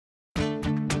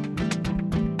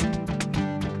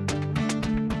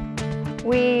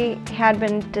We had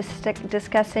been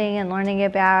discussing and learning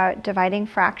about dividing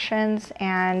fractions,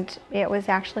 and it was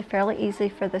actually fairly easy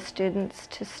for the students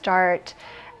to start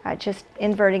just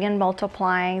inverting and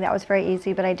multiplying. That was very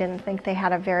easy, but I didn't think they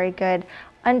had a very good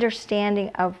understanding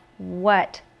of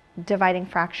what dividing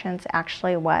fractions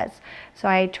actually was. So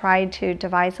I tried to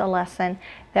devise a lesson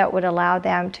that would allow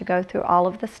them to go through all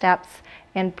of the steps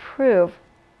and prove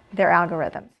their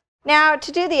algorithms. Now,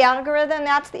 to do the algorithm,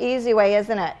 that's the easy way,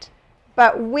 isn't it?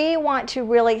 But we want to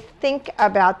really think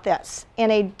about this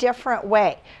in a different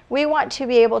way. We want to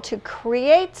be able to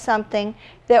create something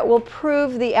that will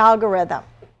prove the algorithm.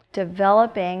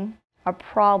 Developing a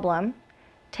problem,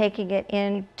 taking it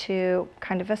into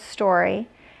kind of a story,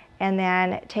 and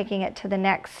then taking it to the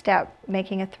next step,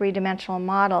 making a three-dimensional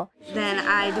model. Then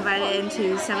I divided it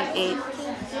into 7/8,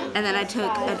 and then I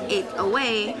took an 1/8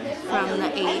 away from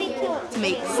the 8 to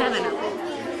make 7 of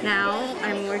it. Now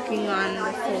I'm working on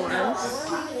the 4s.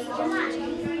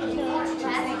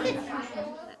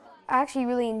 I actually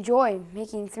really enjoy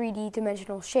making 3D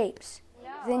dimensional shapes.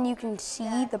 Then you can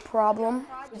see the problem.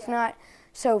 It's not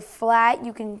so flat.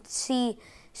 You can see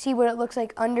what it looks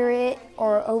like under it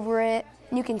or over it.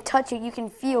 You can touch it. You can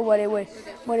feel what it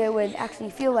would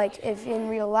actually feel like if in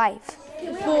real life.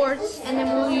 4s, and then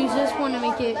we'll use this one to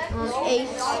make it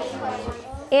 8s.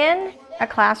 In a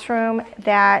classroom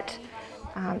that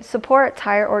supports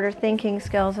higher order thinking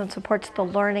skills and supports the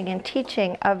learning and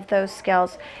teaching of those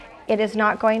skills, it is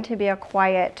not going to be a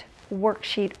quiet,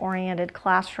 worksheet-oriented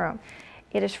classroom.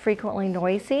 It is frequently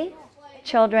noisy.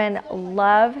 Children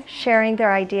love sharing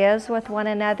their ideas with one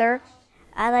another.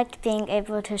 I liked being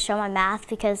able to show my math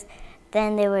because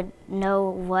then they would know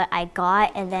what I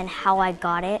got and then how I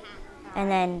got it, and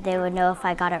then they would know if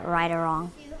I got it right or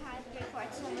wrong.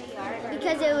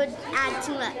 Because it would add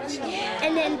too much.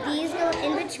 And then these go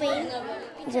in between.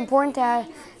 It's important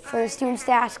for the students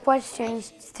to ask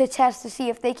questions to test to see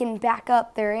if they can back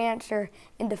up their answer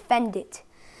and defend it,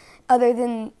 other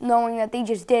than knowing that they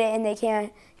just did it and they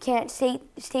can't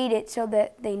state it so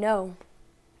that they know,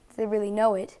 if they really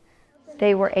know it.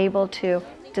 They were able to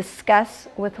discuss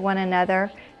with one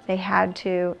another. They had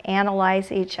to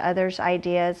analyze each other's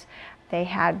ideas. They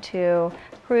had to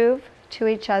prove to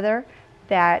each other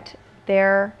that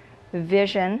their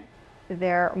vision,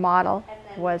 their model,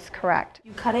 was correct.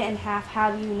 You cut it in half,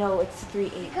 how do you know it's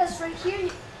 3/8? Because right here,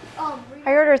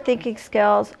 Higher order thinking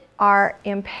skills are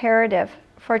imperative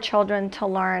for children to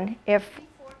learn if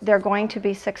they're going to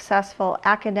be successful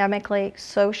academically,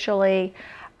 socially,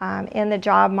 in the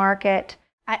job market.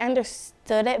 I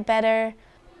understood it better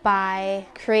by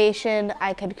creation.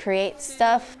 I could create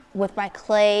stuff with my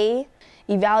clay.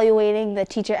 Evaluating, the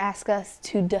teacher asked us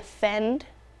to defend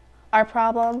our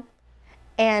problem.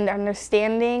 And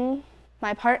understanding,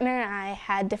 my partner and I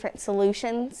had different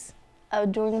solutions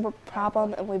of doing the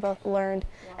problem, and we both learned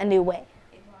a new way.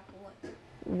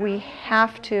 We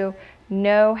have to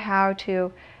know how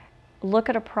to look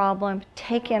at a problem,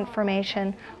 take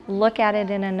information, look at it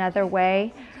in another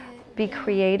way, be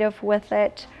creative with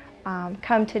it,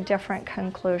 come to different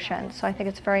conclusions. So I think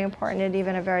it's very important at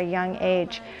even a very young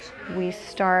age we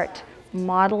start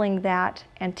modeling that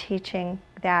and teaching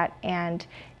that and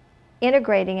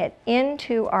integrating it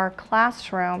into our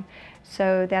classroom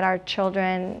so that our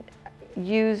children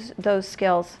use those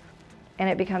skills and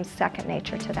it becomes second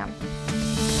nature to them.